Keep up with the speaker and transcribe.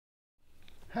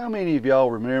How many of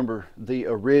y'all remember the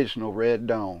original Red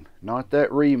Dawn? Not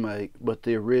that remake, but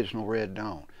the original Red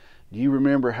Dawn. Do you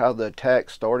remember how the attack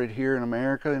started here in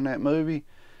America in that movie?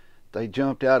 They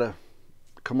jumped out of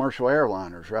commercial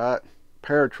airliners, right?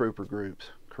 Paratrooper groups,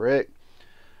 correct?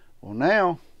 Well,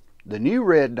 now, the new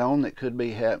Red Dawn that could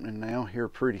be happening now here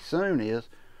pretty soon is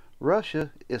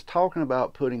Russia is talking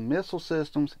about putting missile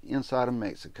systems inside of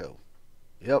Mexico.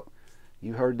 Yep,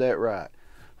 you heard that right.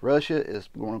 Russia is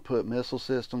going to put missile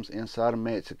systems inside of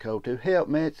Mexico to help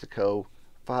Mexico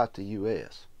fight the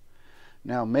U.S.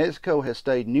 Now, Mexico has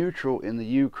stayed neutral in the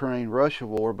Ukraine-Russia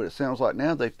war, but it sounds like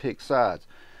now they've picked sides.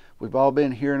 We've all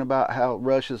been hearing about how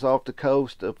Russia's off the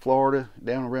coast of Florida,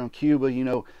 down around Cuba. You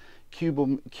know,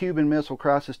 Cuban Missile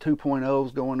Crisis 2.0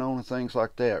 is going on and things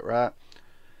like that, right?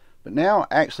 But now,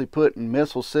 actually putting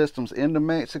missile systems into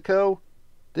Mexico,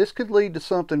 this could lead to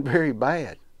something very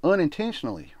bad.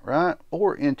 Unintentionally, right?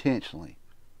 Or intentionally.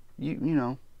 You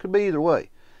know, could be either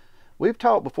way. We've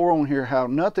talked before on here how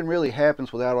nothing really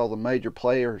happens without all the major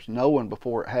players knowing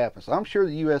before it happens. I'm sure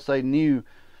the USA knew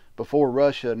before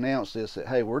Russia announced this that,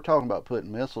 hey, we're talking about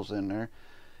putting missiles in there.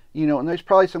 You know, and there's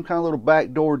probably some kind of little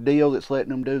backdoor deal that's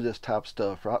letting them do this type of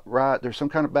stuff, right? There's some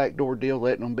kind of backdoor deal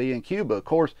letting them be in Cuba. Of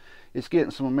course, it's getting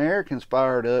some Americans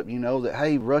fired up, you know, that,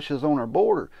 hey, Russia's on our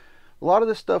border. A lot of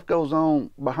this stuff goes on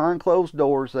behind closed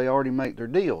doors. They already make their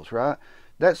deals, right?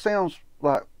 That sounds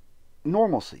like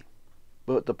normalcy.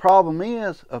 But the problem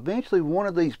is, eventually one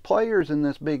of these players in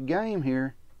this big game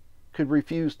here could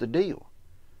refuse the deal.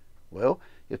 Well,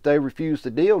 if they refuse the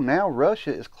deal, now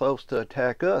Russia is close to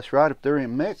attack us, right? If they're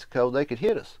in Mexico, they could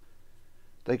hit us.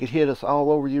 They could hit us all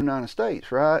over the United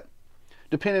States, right?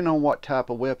 Depending on what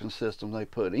type of weapon system they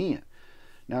put in.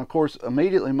 Now, of course,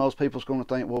 immediately most people's going to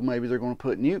think, well, maybe they're going to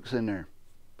put nukes in there.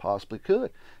 Possibly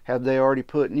could. Have they already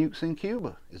put nukes in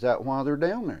Cuba? Is that why they're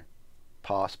down there?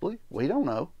 Possibly. We don't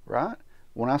know, right?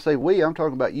 When I say we, I'm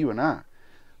talking about you and I.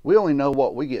 We only know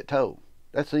what we get told.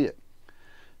 That's it.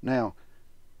 Now,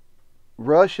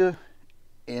 Russia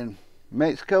and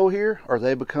Mexico here, are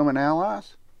they becoming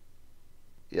allies?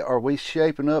 Are we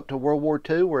shaping up to World War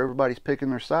II where everybody's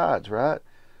picking their sides, right?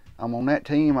 I'm on that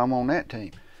team, I'm on that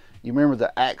team. You remember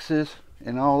the Axis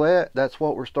and all that? That's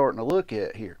what we're starting to look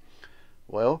at here.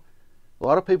 Well, a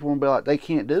lot of people will be like, they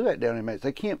can't do that down in Mexico.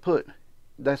 They can't put,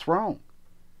 that's wrong.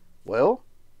 Well,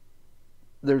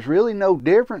 there's really no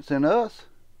difference in us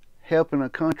helping a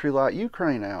country like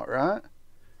Ukraine out, right?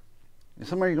 And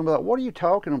somebody's going to be like, what are you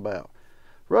talking about?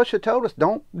 Russia told us,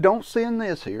 don't send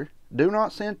this here. Do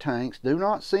not send tanks. Do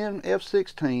not send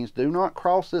F-16s. Do not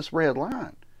cross this red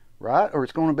line, right? Or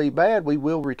it's going to be bad. We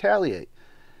will retaliate.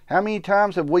 How many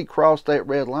times have we crossed that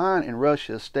red line and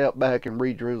Russia stepped back and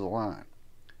redrew the line?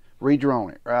 Redrawn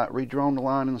it, right? Redrawn the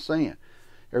line in the sand.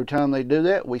 Every time they do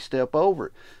that, we step over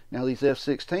it. Now, these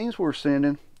F-16s we're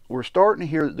sending, we're starting to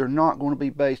hear that they're not going to be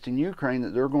based in Ukraine,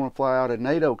 that they're going to fly out of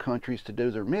NATO countries to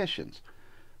do their missions.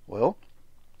 Well,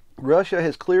 Russia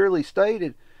has clearly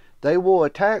stated they will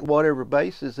attack whatever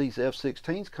bases these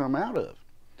F-16s come out of.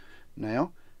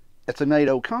 Now, it's a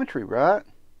NATO country, right?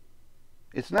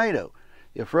 It's NATO.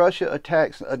 If Russia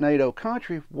attacks a NATO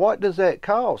country, what does that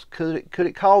cause? Could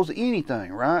it cause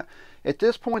anything, right? At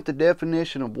this point, the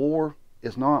definition of war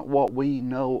is not what we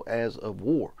know as of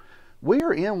war. We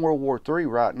are in World War III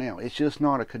right now. It's just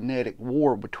not a kinetic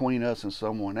war between us and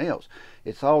someone else.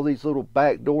 It's all these little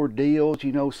backdoor deals,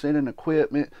 you know, sending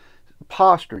equipment,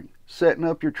 posturing, setting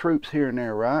up your troops here and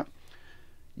there, right?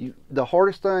 The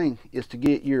hardest thing is to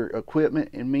get your equipment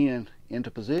and men into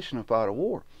position to fight a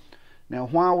war. Now,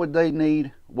 why would they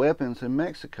need weapons in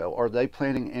Mexico? Are they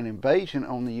planning an invasion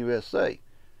on the USA?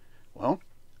 Well,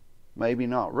 maybe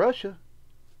not Russia.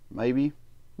 Maybe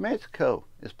Mexico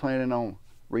is planning on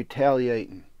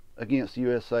retaliating against the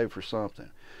USA for something.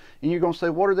 And you're going to say,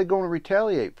 what are they going to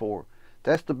retaliate for?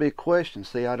 That's the big question.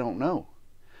 See, I don't know.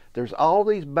 There's all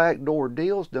these backdoor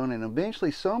deals done, and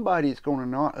eventually somebody's going to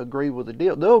not agree with the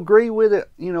deal. They'll agree with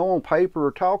it, you know, on paper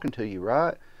or talking to you,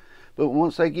 right? But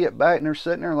once they get back and they're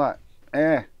sitting there like,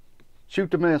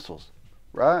 shoot the missiles,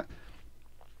 right?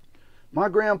 My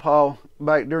grandpa,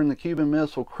 back during the Cuban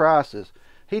Missile Crisis,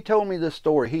 he told me this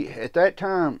story. At that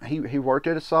time, he worked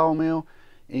at a sawmill,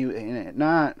 and at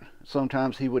night,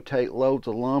 sometimes he would take loads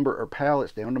of lumber or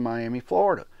pallets down to Miami,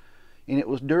 Florida. And it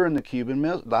was during the Cuban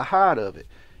Missile, the height of it.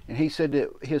 And he said that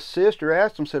his sister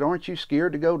asked him, said, aren't you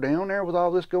scared to go down there with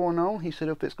all this going on? He said,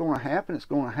 if it's going to happen, it's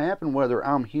going to happen whether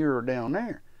I'm here or down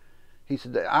there. He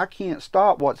said, I can't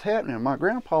stop what's happening. My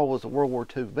grandpa was a World War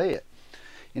II vet.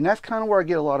 And that's kind of where I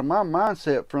get a lot of my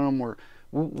mindset from, where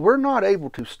we're not able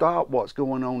to stop what's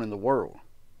going on in the world.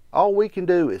 All we can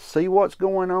do is see what's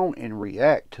going on and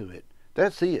react to it.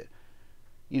 That's it.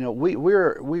 You know,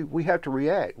 we have to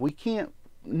react. We can't.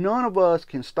 None of us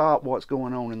can stop what's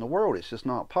going on in the world. It's just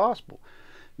not possible.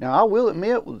 Now, I will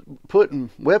admit, putting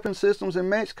weapon systems in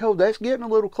Mexico, that's getting a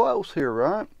little close here,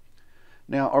 right?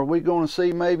 Now, are we going to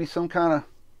see maybe some kind of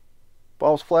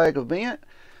false flag event?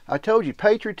 I told you,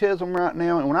 patriotism right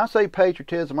now, and when I say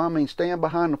patriotism, I mean stand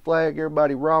behind the flag,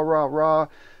 everybody rah, rah, rah.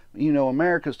 You know,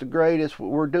 America's the greatest,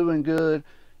 we're doing good.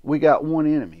 We got one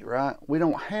enemy, right? We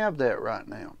don't have that right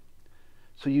now.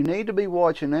 So you need to be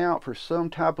watching out for some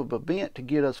type of event to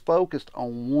get us focused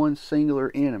on one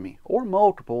singular enemy, or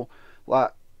multiple,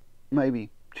 like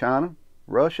maybe China,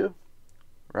 Russia,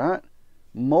 right?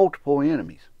 Multiple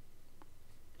enemies.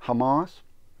 Hamas,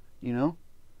 you know,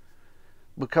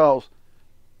 because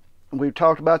we've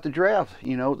talked about the draft.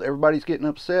 You know, everybody's getting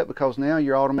upset because now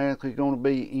you're automatically going to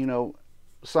be, you know,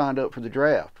 signed up for the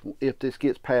draft if this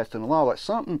gets passed into law. That's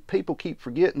something people keep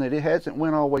forgetting, that it hasn't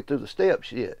went all the way through the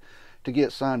steps yet to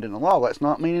get signed into law. That's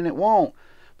not meaning it won't,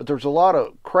 but there's a lot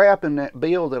of crap in that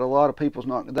bill that a lot of people's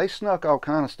not. They snuck all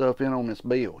kind of stuff in on this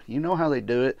bill. You know how they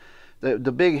do it.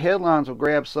 The big headlines will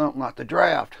grab something like the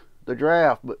draft,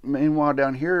 but meanwhile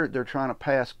down here they're trying to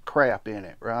pass crap in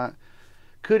it, right?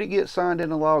 Could it get signed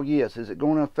into law? Yes. Is it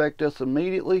going to affect us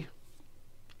immediately?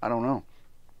 I don't know.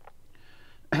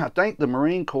 I think the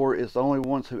Marine Corps is the only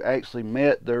ones who actually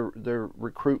met their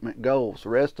recruitment goals. The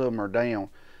rest of them are down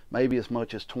maybe as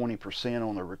much as 20%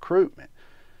 on their recruitment.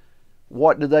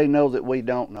 What do they know that we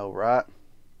don't know, right?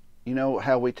 You know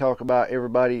how we talk about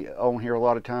everybody on here a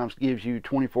lot of times gives you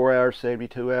 24 hours,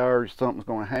 72 hours, something's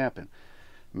going to happen.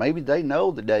 Maybe they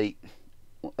know the date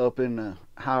up in the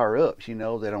higher ups, you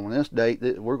know, that on this date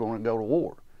that we're going to go to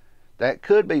war. That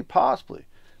could be possibly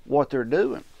what they're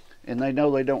doing. And they know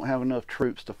they don't have enough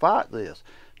troops to fight this.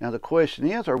 Now the question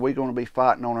is, are we going to be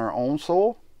fighting on our own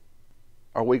soil?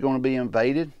 Are we going to be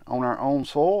invaded on our own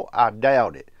soil? I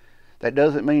doubt it. That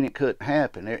doesn't mean it couldn't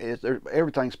happen.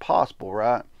 Everything's possible,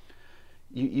 right?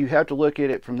 You have to look at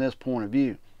it from this point of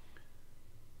view.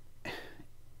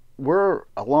 We're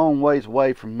a long ways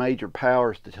away from major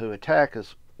powers to attack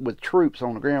us with troops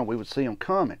on the ground. We would see them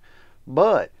coming.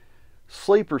 But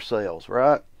sleeper cells,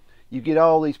 right? You get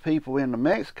all these people into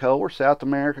Mexico or South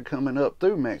America coming up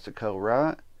through Mexico,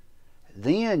 right?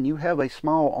 Then you have a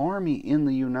small army in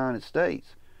the United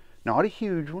States. Not a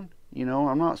huge one. You know,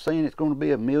 I'm not saying it's going to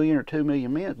be 1 million or 2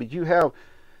 million men, but you have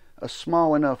a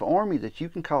small enough army that you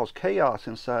can cause chaos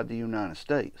inside the United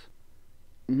States.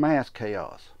 Mass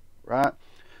chaos, right?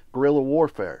 Guerrilla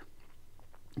warfare.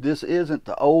 This isn't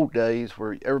the old days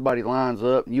where everybody lines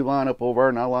up and you line up over there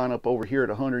and I line up over here at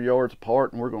 100 yards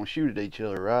apart and we're going to shoot at each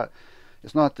other, right?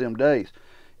 It's not them days.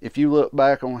 If you look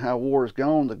back on how war has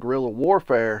gone, the guerrilla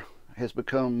warfare has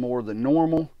become more the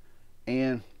normal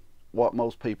and what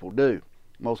most people do.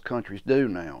 Most countries do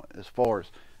now as far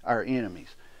as our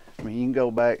enemies. I mean, you can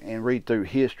go back and read through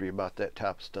history about that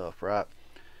type of stuff, right?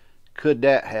 Could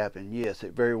that happen? Yes,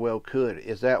 it very well could.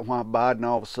 Is that why Biden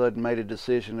all of a sudden made a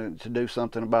decision to do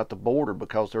something about the border?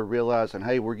 Because they're realizing,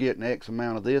 hey, we're getting X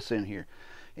amount of this in here.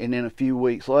 And then a few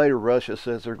weeks later, Russia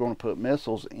says they're going to put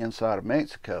missiles inside of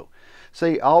Mexico.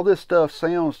 See, all this stuff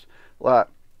sounds like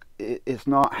it's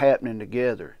not happening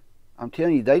together. I'm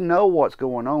telling you, they know what's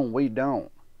going on. We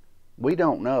don't. We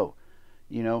don't know.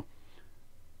 You know,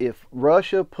 if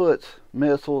Russia puts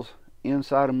missiles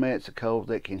inside of Mexico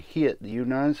that can hit the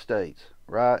United States,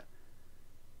 right,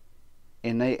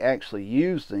 and they actually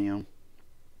use them,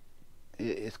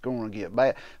 it's going to get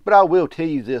bad. But I will tell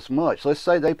you this much. Let's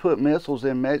say they put missiles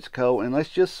in Mexico, and let's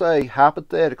just say,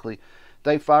 hypothetically,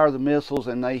 they fire the missiles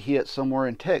and they hit somewhere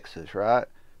in Texas, right,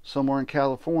 somewhere in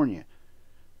California.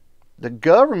 The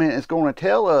government is going to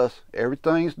tell us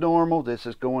everything's normal, this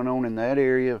is going on in that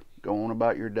area, go on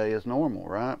about your day as normal,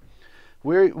 right?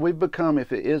 We've become,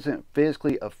 if it isn't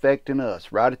physically affecting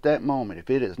us right at that moment, if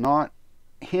it is not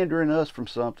hindering us from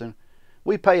something,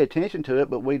 we pay attention to it,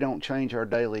 but we don't change our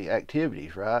daily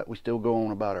activities, right? We still go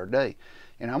on about our day.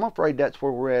 And I'm afraid that's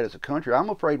where we're at as a country. I'm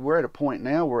afraid we're at a point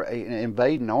now where an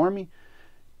invading army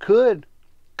could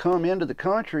come into the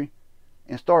country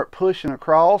and start pushing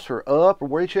across or up or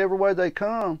whichever way they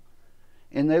come,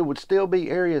 and there would still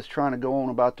be areas trying to go on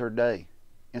about their day.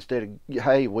 Instead of,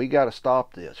 hey, we got to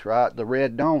stop this, right? The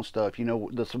Red Dawn stuff, you know,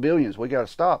 the civilians, we got to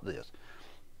stop this.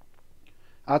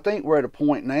 I think we're at a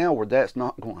point now where that's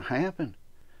not going to happen.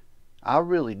 I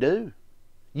really do.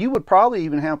 You would probably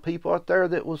even have people out there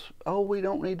that was, oh, we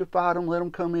don't need to fight them, let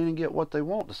them come in and get what they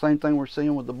want. The same thing we're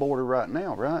seeing with the border right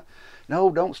now, right? No,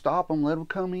 don't stop them, let them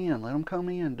come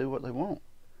in, do what they want.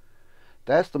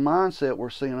 That's the mindset we're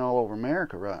seeing all over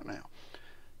America right now.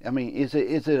 I mean, is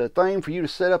it a thing for you to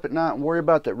sit up at night and worry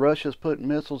about that Russia's putting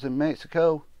missiles in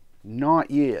Mexico? Not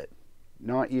yet.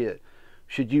 Not yet.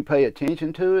 Should you pay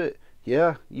attention to it?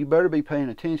 Yeah, you better be paying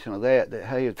attention to that. That,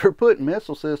 hey, if they're putting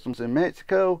missile systems in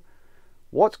Mexico,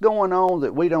 what's going on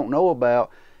that we don't know about?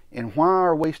 And why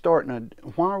are we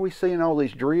seeing all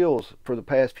these drills for the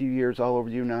past few years all over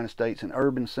the United States in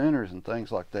urban centers and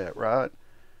things like that, right?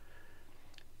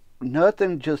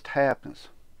 Nothing just happens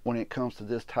when it comes to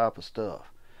this type of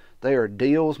stuff. There are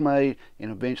deals made,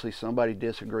 and eventually somebody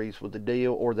disagrees with the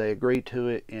deal, or they agree to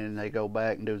it and they go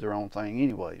back and do their own thing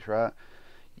anyways, right?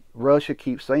 Russia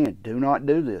keeps saying, do not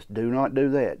do this, do not do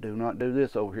that, do not do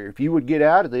this over here. If you would get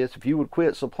out of this, if you would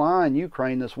quit supplying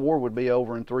Ukraine, this war would be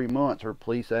over in 3 months, or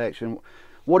police action,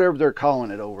 whatever they're calling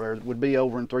it over there, would be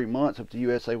over in 3 months if the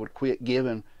USA would quit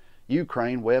giving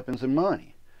Ukraine weapons and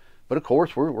money. But of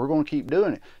course, we're going to keep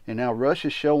doing it. And now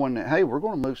Russia's showing that, hey, we're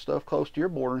going to move stuff close to your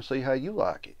border and see how you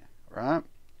like it, right?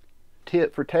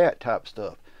 Tit for tat type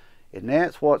stuff. And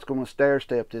that's what's going to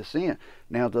stair-step this in.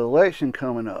 Now, the election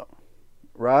coming up,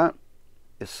 right?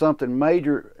 It's something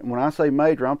major. When I say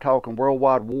major, I'm talking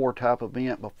worldwide war type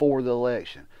event before the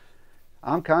election.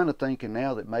 I'm kind of thinking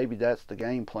now that maybe that's the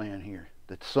game plan here,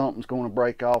 that something's going to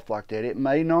break off like that. It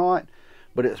may not,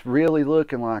 but it's really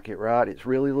looking like it, right? It's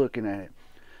really looking at it.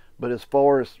 But as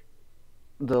far as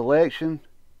the election,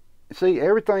 see,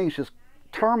 everything's just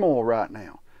turmoil right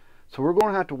now. So we're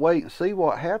going to have to wait and see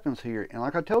what happens here. And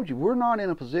like I told you, we're not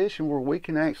in a position where we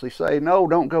can actually say, no,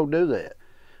 don't go do that.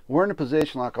 We're in a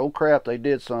position like, oh crap, they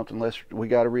did something, we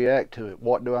got to react to it.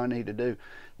 What do I need to do?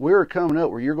 We're coming up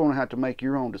where you're going to have to make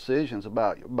your own decisions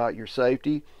about your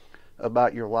safety,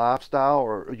 about your lifestyle,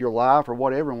 or your life, or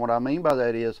whatever. And what I mean by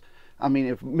that is, I mean,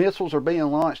 if missiles are being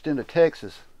launched into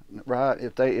Texas, right?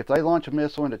 If they launch a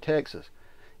missile into Texas,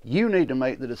 you need to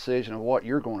make the decision of what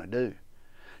you're going to do.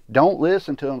 Don't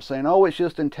listen to them saying, oh, it's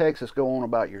just in Texas, go on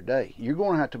about your day. You're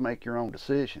going to have to make your own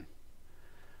decision,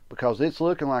 because it's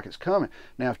looking like it's coming.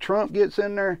 Now, if Trump gets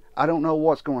in there, I don't know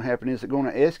what's going to happen. Is it going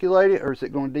to escalate it, or is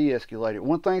it going to de-escalate it?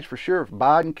 One thing's for sure, if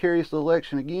Biden carries the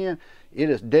election again, it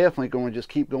is definitely going to just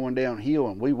keep going downhill,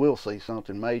 and we will see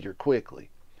something major quickly.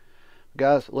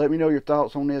 Guys, let me know your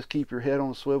thoughts on this. Keep your head on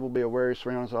the swivel. Be aware of your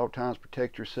surroundings at all times.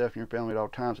 Protect yourself and your family at all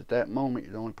times. At that moment,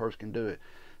 you're the only person who can do it.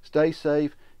 Stay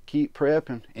safe. Keep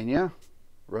prepping. And yeah,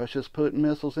 Russia's putting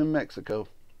missiles in Mexico.